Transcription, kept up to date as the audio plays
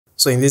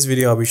So in this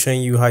video, I'll be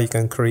showing you how you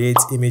can create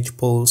image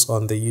polls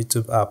on the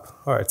YouTube app.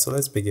 Alright, so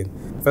let's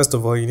begin. First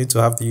of all, you need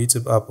to have the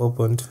YouTube app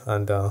opened,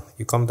 and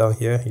you come down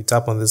here, you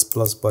tap on this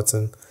plus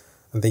button,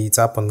 and then you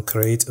tap on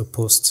create a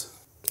post.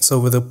 So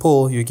with a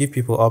poll, you give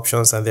people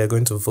options and they're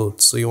going to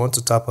vote. So you want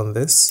to tap on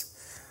this,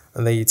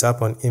 and then you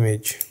tap on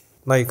image.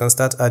 Now you can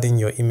start adding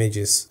your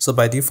images. So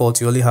by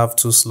default, you only have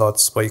 2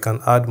 slots, but you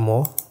can add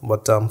more.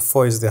 But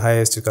 4 is the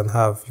highest you can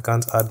have. You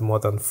can't add more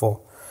than 4.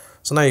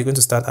 So now you're going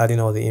to start adding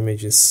all the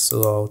images.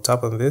 So I'll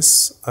tap on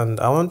this,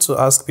 and I want to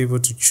ask people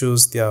to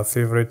choose their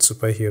favorite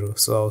superhero.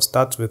 So I'll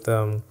start with,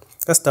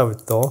 let's start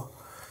with Thor.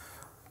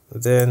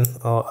 Then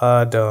I'll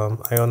add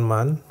Iron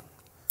Man.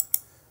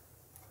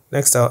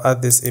 Next, I'll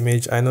add this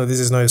image. I know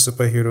this is not a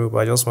superhero, but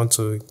I just want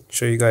to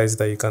show you guys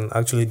that you can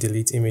actually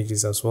delete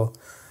images as well.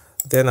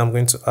 Then I'm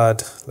going to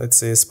add, let's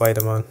say,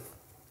 Spider-Man.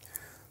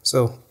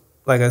 So,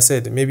 like I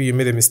said, maybe you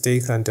made a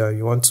mistake and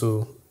you want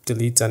to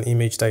delete an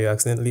image that you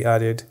accidentally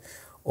added.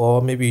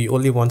 Or maybe you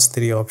only want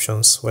 3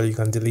 options. Well, you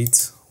can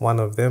delete one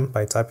of them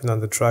by tapping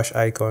on the trash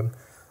icon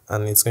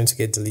and it's going to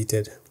get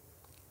deleted.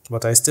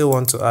 But I still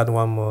want to add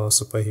one more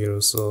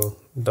superhero, so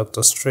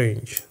Doctor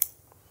Strange.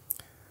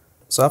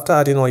 So after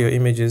adding all your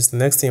images, the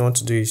next thing you want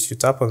to do is you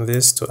tap on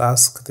this to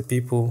ask the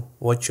people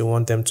what you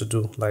want them to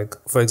do. Like,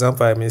 for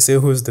example, I may say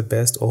who's the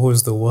best or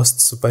who's the worst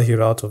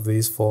superhero out of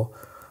these 4.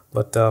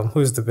 But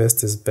who's the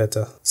best is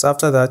better. So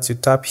after that, you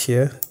tap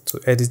here to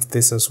edit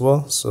this as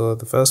well. So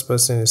the first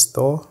person is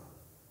Thor.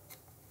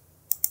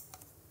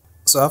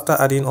 So after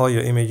adding all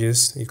your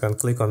images, you can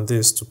click on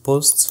this to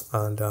post,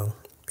 and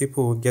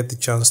people will get the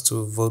chance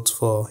to vote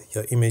for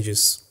your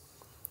images.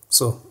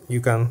 So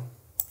you can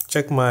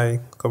check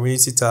my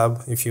community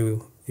tab if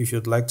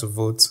you'd like to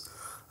vote.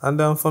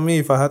 And for me,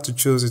 if I had to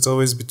choose, it's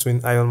always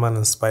between Iron Man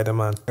and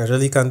Spider-Man. I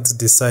really can't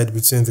decide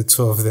between the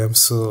 2 of them,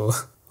 so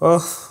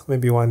well,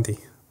 maybe one day.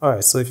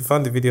 Alright, so if you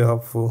found the video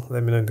helpful,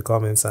 let me know in the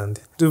comments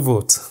and do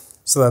vote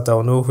so that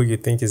I'll know who you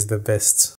think is the best.